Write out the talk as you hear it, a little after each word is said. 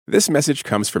This message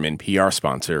comes from NPR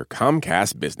sponsor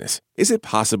Comcast Business. Is it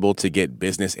possible to get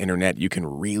business internet you can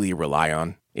really rely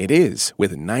on? It is,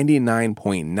 with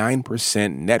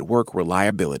 99.9% network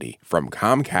reliability from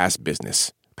Comcast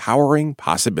Business, powering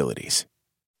possibilities.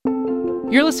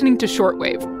 You're listening to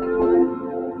Shortwave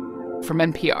from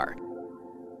NPR.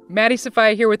 Maddie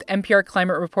Safai here with NPR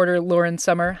climate reporter Lauren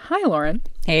Sommer. Hi, Lauren.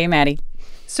 Hey, Maddie.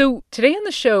 So today on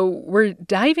the show, we're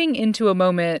diving into a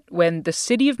moment when the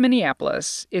city of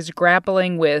Minneapolis is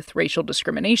grappling with racial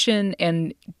discrimination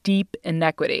and deep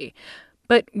inequity.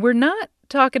 But we're not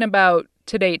talking about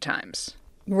today times.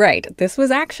 Right. This was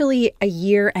actually a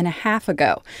year and a half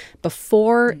ago,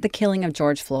 before the killing of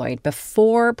George Floyd,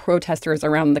 before protesters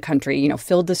around the country,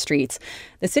 filled the streets.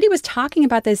 The city was talking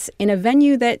about this in a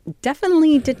venue that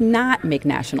definitely did not make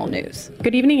national news.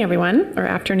 Good evening, everyone, or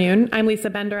afternoon. I'm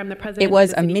Lisa Bender. I'm the president. It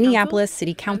was a Minneapolis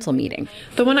City Council meeting.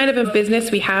 The one item of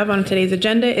business we have on today's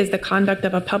agenda is the conduct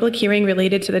of a public hearing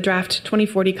related to the draft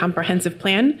 2040 comprehensive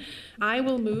plan.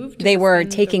 They were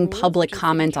taking public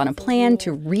comment on a plan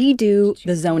to redo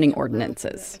the zoning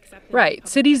ordinances. Right.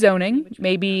 City zoning,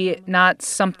 maybe not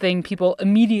something people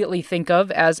immediately think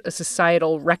of as a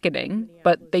societal reckoning,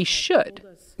 but they should.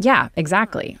 Yeah,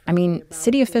 exactly. I mean,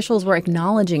 city officials were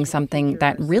acknowledging something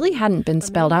that really hadn't been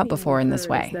spelled out before in this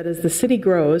way. That as the city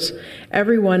grows,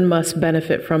 everyone must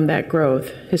benefit from that growth.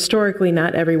 Historically,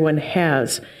 not everyone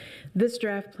has. This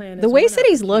draft plan the way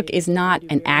cities look is not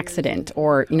an accident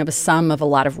or, the sum of a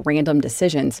lot of random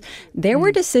decisions. There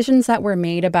were decisions that were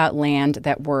made about land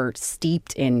that were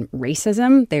steeped in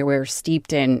racism. They were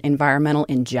steeped in environmental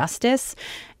injustice.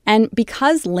 And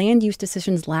because land use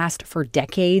decisions last for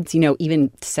decades, even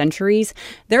centuries,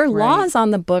 there are laws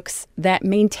on the books that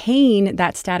maintain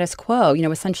that status quo,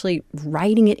 essentially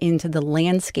writing it into the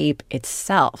landscape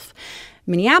itself.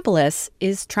 Minneapolis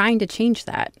is trying to change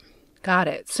that. Got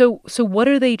it. So what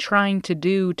are they trying to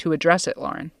do to address it,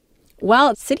 Lauren?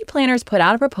 Well, city planners put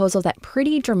out a proposal that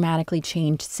pretty dramatically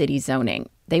changed city zoning.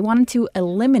 They wanted to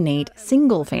eliminate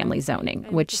single-family zoning,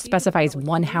 which specifies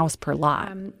one house per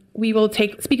lot. We will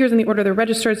take speakers in the order they're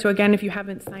registered. So again, if you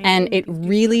haven't signed... And it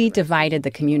really divided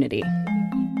the community.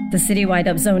 The citywide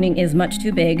upzoning is much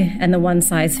too big, and the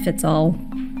one-size-fits-all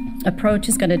approach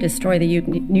is going to destroy the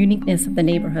uniqueness of the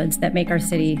neighborhoods that make our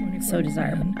city so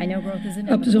desirable. I know growth is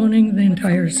upzoning the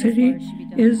entire city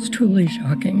is truly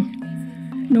shocking.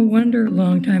 No wonder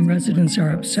longtime residents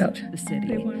are upset.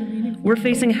 We're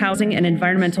facing housing and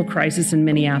environmental crisis in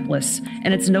Minneapolis,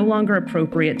 and it's no longer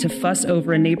appropriate to fuss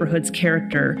over a neighborhood's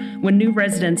character when new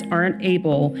residents aren't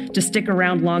able to stick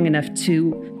around long enough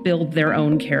to build their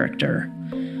own character.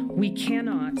 We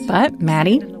cannot. But,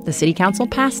 Maddie, the city council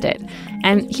passed it.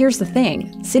 And here's the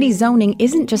thing. City zoning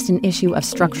isn't just an issue of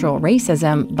structural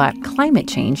racism, but climate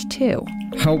change, too.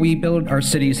 How we build our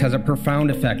cities has a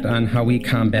profound effect on how we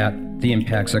combat the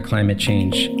impacts of climate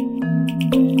change.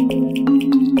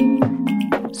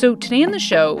 So today on the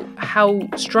show, how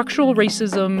structural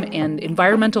racism and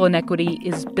environmental inequity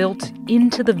is built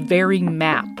into the very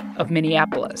map of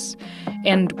Minneapolis,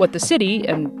 and what the city,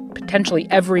 and potentially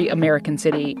every American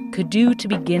city, could do to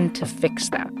begin to fix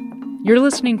that. You're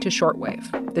listening to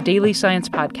Shortwave, the daily science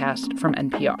podcast from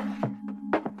NPR.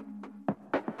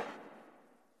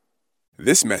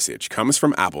 This message comes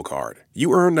from Apple Card.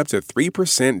 You earn up to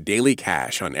 3% daily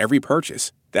cash on every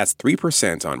purchase. That's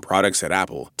 3% on products at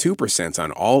Apple, 2%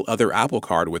 on all other Apple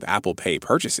Card with Apple Pay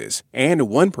purchases, and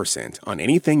 1% on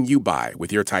anything you buy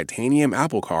with your titanium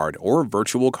Apple Card or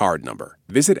virtual card number.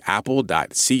 Visit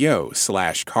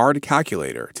apple.co/card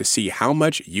calculator to see how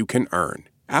much you can earn.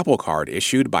 Apple Card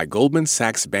issued by Goldman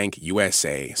Sachs Bank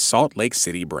USA, Salt Lake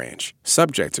City branch.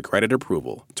 Subject to credit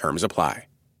approval. Terms apply.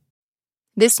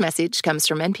 This message comes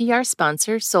from NPR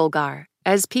sponsor Solgar.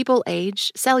 As people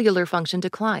age, cellular function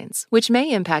declines, which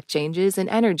may impact changes in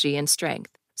energy and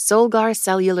strength. Solgar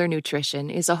Cellular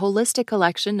Nutrition is a holistic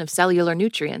collection of cellular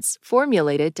nutrients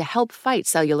formulated to help fight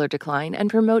cellular decline and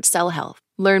promote cell health.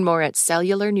 Learn more at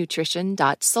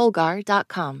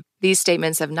cellularnutrition.solgar.com. These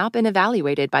statements have not been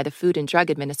evaluated by the Food and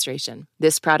Drug Administration.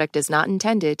 This product is not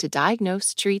intended to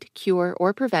diagnose, treat, cure,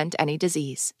 or prevent any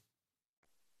disease.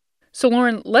 So,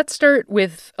 Lauren, let's start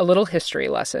with a little history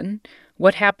lesson.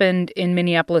 What happened in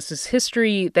Minneapolis's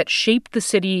history that shaped the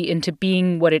city into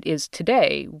being what it is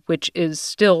today, which is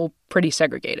still pretty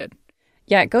segregated?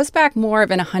 Yeah, it goes back more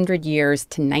than 100 years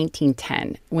to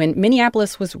 1910, when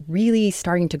Minneapolis was really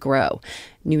starting to grow.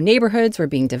 New neighborhoods were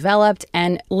being developed,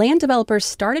 and land developers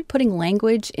started putting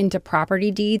language into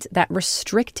property deeds that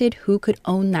restricted who could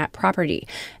own that property.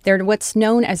 They're what's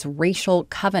known as racial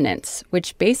covenants,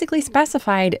 which basically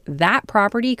specified that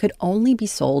property could only be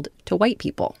sold to white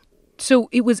people. So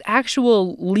it was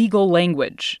actual legal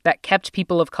language that kept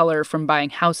people of color from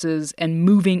buying houses and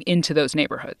moving into those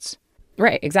neighborhoods.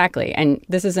 Right, exactly. And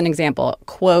this is an example.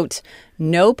 Quote,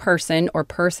 "No person or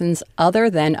persons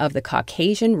other than of the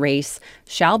Caucasian race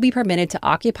shall be permitted to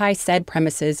occupy said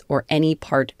premises or any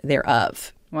part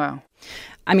thereof." Wow.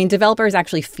 I mean, developers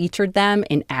actually featured them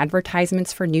in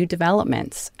advertisements for new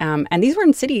developments. And these were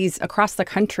in cities across the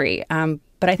country.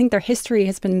 But I think their history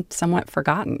has been somewhat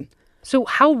forgotten. So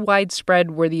how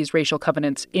widespread were these racial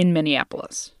covenants in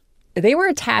Minneapolis? They were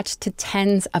attached to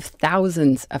tens of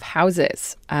thousands of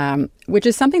houses, which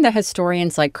is something that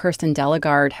historians like Kirsten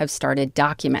Delegard have started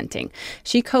documenting.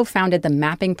 She co-founded the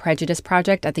Mapping Prejudice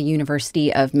Project at the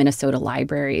University of Minnesota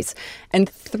Libraries. And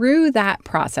through that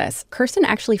process, Kirsten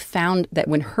actually found that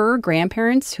when her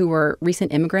grandparents, who were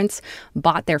recent immigrants,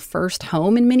 bought their first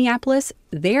home in Minneapolis,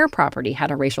 their property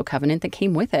had a racial covenant that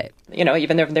came with it. You know,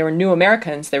 even though they were new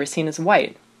Americans, they were seen as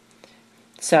white.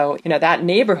 So, that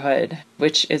neighborhood,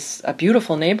 which is a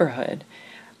beautiful neighborhood,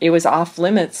 it was off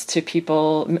limits to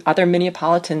people, other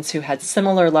Minneapolitans who had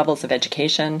similar levels of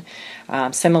education,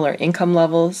 similar income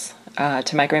levels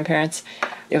to my grandparents.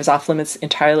 It was off limits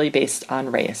entirely based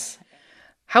on race.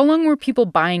 How long were people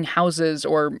buying houses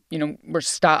or, were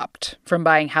stopped from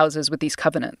buying houses with these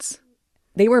covenants?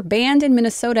 They were banned in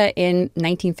Minnesota in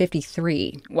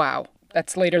 1953. Wow.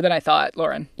 That's later than I thought,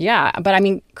 Lauren. Yeah, but I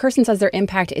mean, Kirsten says their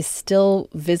impact is still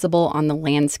visible on the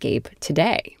landscape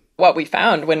today. What we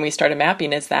found when we started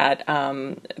mapping is that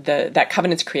that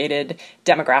covenants created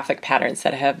demographic patterns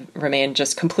that have remained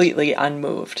just completely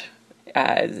unmoved.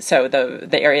 So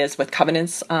the areas with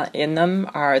covenants in them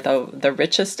are the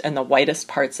richest and the whitest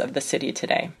parts of the city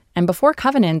today. And before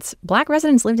covenants, Black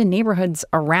residents lived in neighborhoods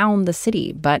around the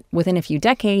city, but within a few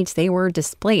decades, they were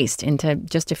displaced into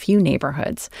just a few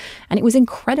neighborhoods. And it was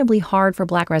incredibly hard for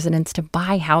Black residents to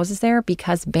buy houses there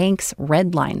because banks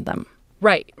redlined them.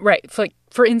 Right.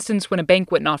 For instance, when a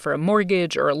bank wouldn't offer a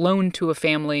mortgage or a loan to a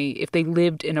family if they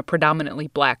lived in a predominantly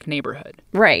Black neighborhood.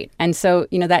 Right. And so,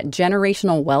 that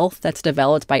generational wealth that's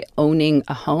developed by owning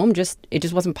a home, it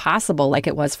just wasn't possible like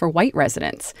it was for white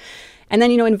residents. And then,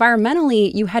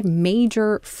 environmentally, you had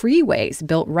major freeways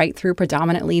built right through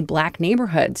predominantly Black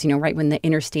neighborhoods, right when the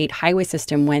interstate highway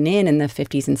system went in the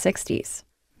 50s and 60s.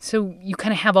 So you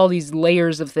kind of have all these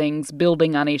layers of things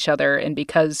building on each other. And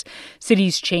because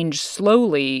cities change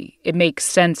slowly, it makes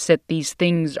sense that these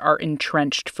things are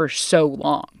entrenched for so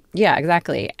long. Yeah,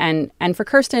 exactly. And for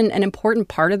Kirsten, an important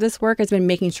part of this work has been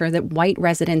making sure that white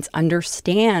residents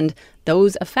understand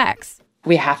those effects.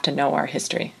 We have to know our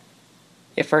history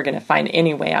if we're going to find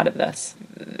any way out of this.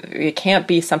 It can't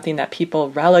be something that people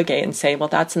relegate and say, well,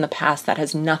 that's in the past. That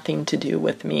has nothing to do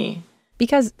with me.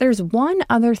 Because there's one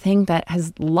other thing that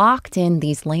has locked in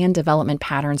these land development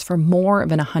patterns for more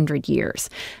than 100 years,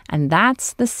 and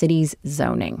that's the city's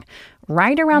zoning.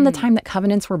 Right around the time that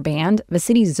covenants were banned, the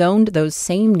city zoned those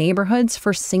same neighborhoods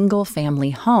for single-family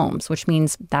homes, which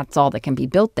means that's all that can be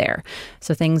built there.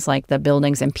 So things like the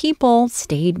buildings and people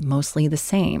stayed mostly the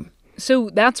same.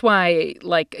 So that's why,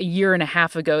 like a year and a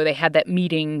half ago, they had that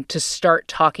meeting to start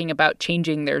talking about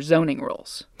changing their zoning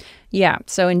rules. Yeah.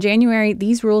 So in January,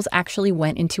 these rules actually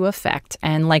went into effect.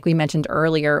 And like we mentioned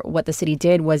earlier, what the city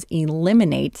did was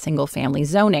eliminate single-family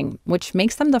zoning, which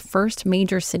makes them the first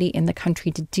major city in the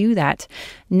country to do that.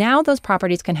 Now those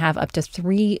properties can have up to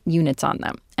 3 units on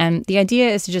them. And the idea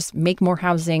is to just make more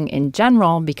housing in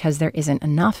general because there isn't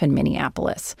enough in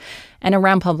Minneapolis. And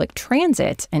around public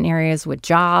transit and areas with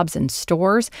jobs and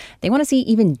stores, they want to see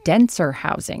even denser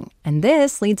housing. And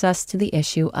this leads us to the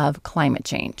issue of climate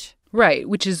change. Right,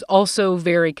 which is also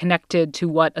very connected to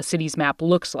what a city's map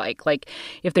looks like. Like,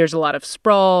 if there's a lot of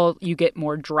sprawl, you get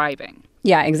more driving.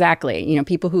 Yeah, exactly.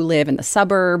 People who live in the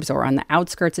suburbs or on the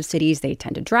outskirts of cities, they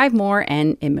tend to drive more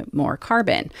and emit more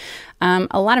carbon.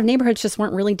 A lot of neighborhoods just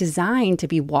weren't really designed to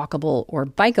be walkable or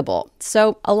bikeable.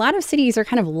 So a lot of cities are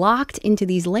kind of locked into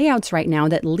these layouts right now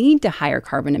that lead to higher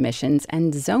carbon emissions,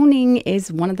 and zoning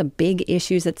is one of the big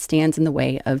issues that stands in the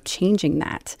way of changing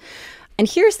that. And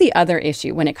here's the other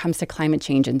issue when it comes to climate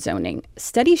change and zoning.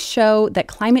 Studies show that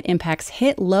climate impacts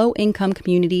hit low-income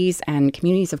communities and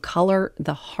communities of color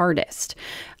the hardest.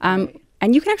 And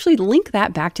you can actually link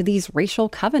that back to these racial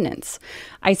covenants.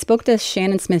 I spoke to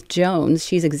Shannon Smith-Jones.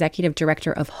 She's executive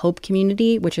director of Hope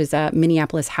Community, which is a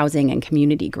Minneapolis housing and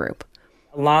community group.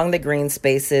 Along the green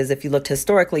spaces, if you looked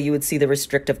historically, you would see the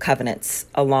restrictive covenants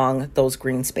along those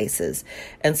green spaces.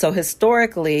 And so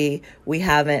historically, we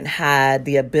haven't had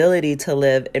the ability to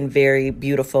live in very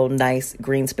beautiful, nice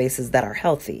green spaces that are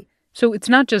healthy. So it's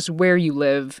not just where you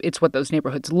live, it's what those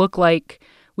neighborhoods look like,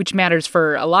 which matters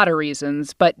for a lot of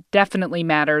reasons, but definitely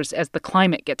matters as the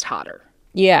climate gets hotter.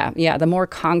 Yeah. The more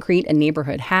concrete a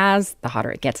neighborhood has, the hotter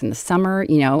it gets in the summer,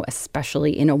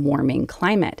 especially in a warming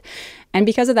climate. And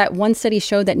because of that, one study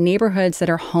showed that neighborhoods that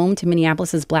are home to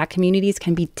Minneapolis's Black communities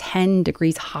can be 10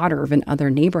 degrees hotter than other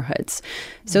neighborhoods.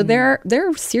 So there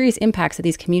are serious impacts that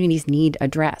these communities need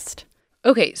addressed.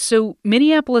 Okay, so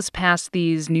Minneapolis passed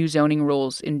these new zoning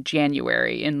rules in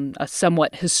January in a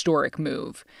somewhat historic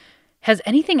move. Has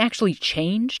anything actually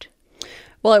changed?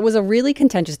 Well, it was a really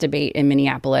contentious debate in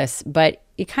Minneapolis, but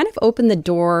it kind of opened the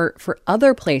door for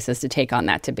other places to take on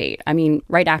that debate. I mean,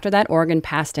 right after that, Oregon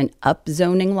passed an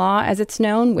upzoning law, as it's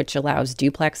known, which allows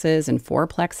duplexes and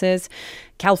fourplexes.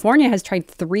 California has tried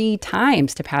 3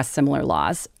 times to pass similar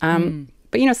laws.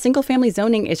 But, single-family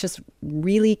zoning is just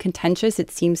really contentious. It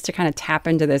seems to kind of tap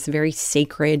into this very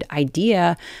sacred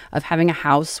idea of having a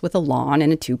house with a lawn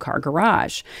and a 2-car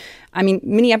garage. I mean,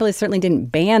 Minneapolis certainly didn't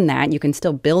ban that. You can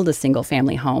still build a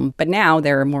single-family home, but now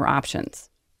there are more options.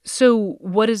 So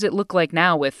what does it look like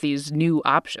now with these new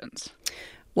options?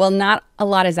 Well, not a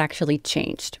lot has actually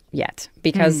changed yet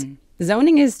because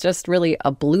zoning is just really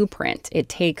a blueprint. It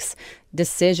takes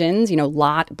decisions,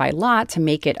 lot by lot to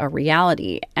make it a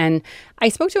reality. And I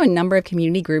spoke to a number of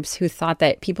community groups who thought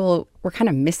that people were kind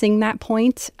of missing that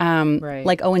point.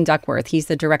 Like Owen Duckworth, he's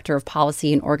the director of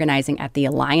policy and organizing at the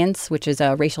Alliance, which is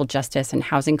a racial justice and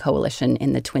housing coalition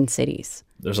in the Twin Cities.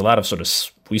 There's a lot of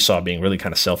we saw being really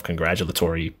kind of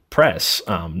self-congratulatory press,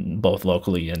 both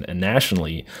locally and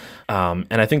nationally. And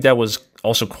I think that was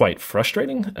also quite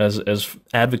frustrating as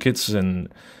advocates and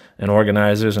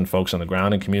organizers and folks on the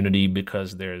ground and community,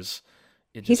 because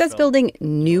he says building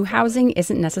new housing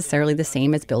isn't necessarily the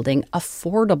same as building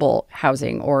affordable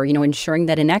housing or, ensuring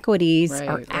that inequities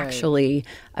are actually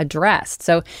addressed.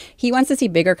 So he wants to see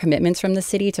bigger commitments from the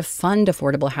city to fund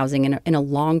affordable housing in a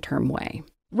long-term way.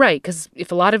 Right, because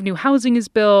if a lot of new housing is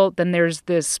built, then there's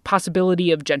this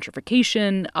possibility of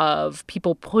gentrification, of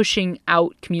people pushing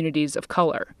out communities of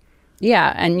color.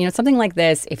 Yeah, and something like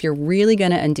this, if you're really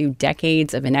going to undo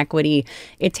decades of inequity,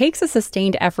 it takes a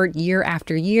sustained effort year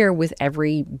after year with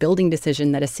every building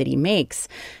decision that a city makes.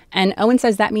 And Owen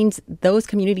says that means those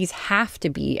communities have to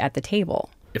be at the table.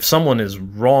 If someone has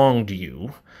wronged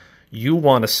you, you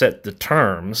want to set the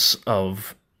terms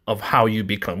of how you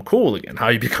become cool again, how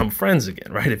you become friends again,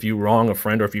 right? If you wrong a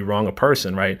friend or if you wrong a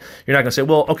person, right? You're not going to say,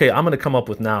 well, okay, I'm going to come up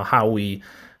with now how we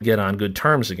get on good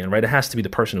terms again, right? It has to be the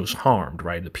person who's harmed,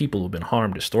 right? The people who've been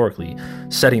harmed historically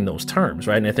setting those terms,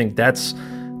 right? And I think that's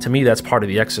part of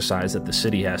the exercise that the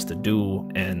city has to do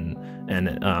and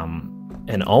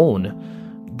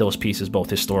own those pieces both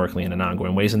historically and in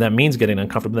ongoing ways. And that means getting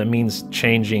uncomfortable. That means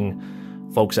changing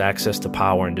folks' access to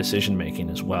power and decision-making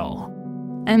as well.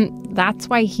 And that's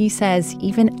why he says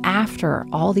even after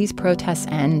all these protests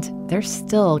end, there's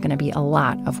still going to be a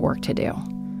lot of work to do.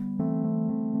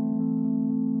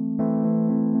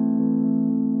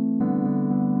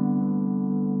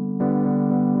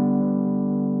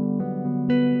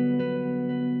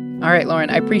 All right,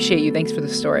 Lauren, I appreciate you. Thanks for the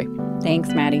story. Thanks,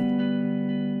 Maddie.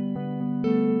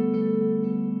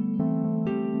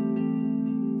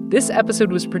 This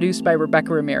episode was produced by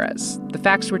Rebecca Ramirez. The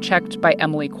facts were checked by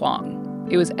Emily Kwong.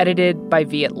 It was edited by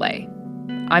Viet Le.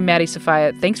 I'm Maddie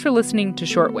Sofia. Thanks for listening to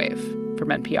Shortwave from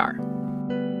NPR.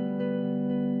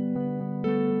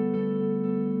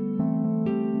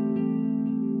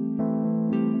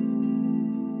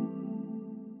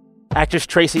 Actress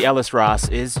Tracee Ellis Ross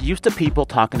is used to people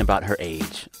talking about her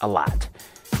age a lot.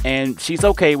 And she's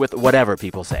okay with whatever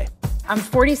people say. I'm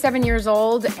 47 years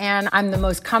old, and I'm the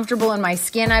most comfortable in my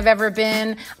skin I've ever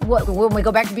been. When we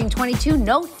go back to being 22?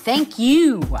 No, thank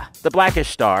you. The Blackish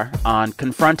Star on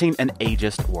confronting an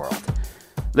ageist world.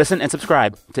 Listen and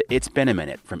subscribe to It's Been a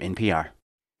Minute from NPR.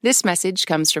 This message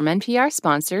comes from NPR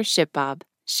sponsor ShipBob.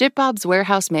 ShipBob's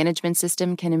warehouse management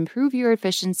system can improve your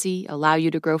efficiency, allow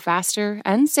you to grow faster,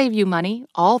 and save you money,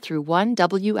 all through one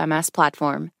WMS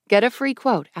platform. Get a free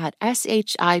quote at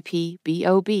shipbob.com.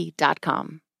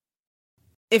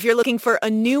 If you're looking for a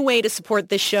new way to support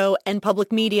this show and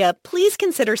public media, please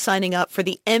consider signing up for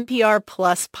the NPR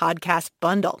Plus podcast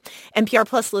bundle. NPR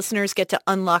Plus listeners get to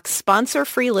unlock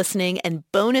sponsor-free listening and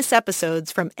bonus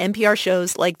episodes from NPR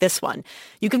shows like this one.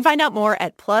 You can find out more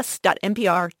at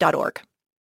plus.npr.org.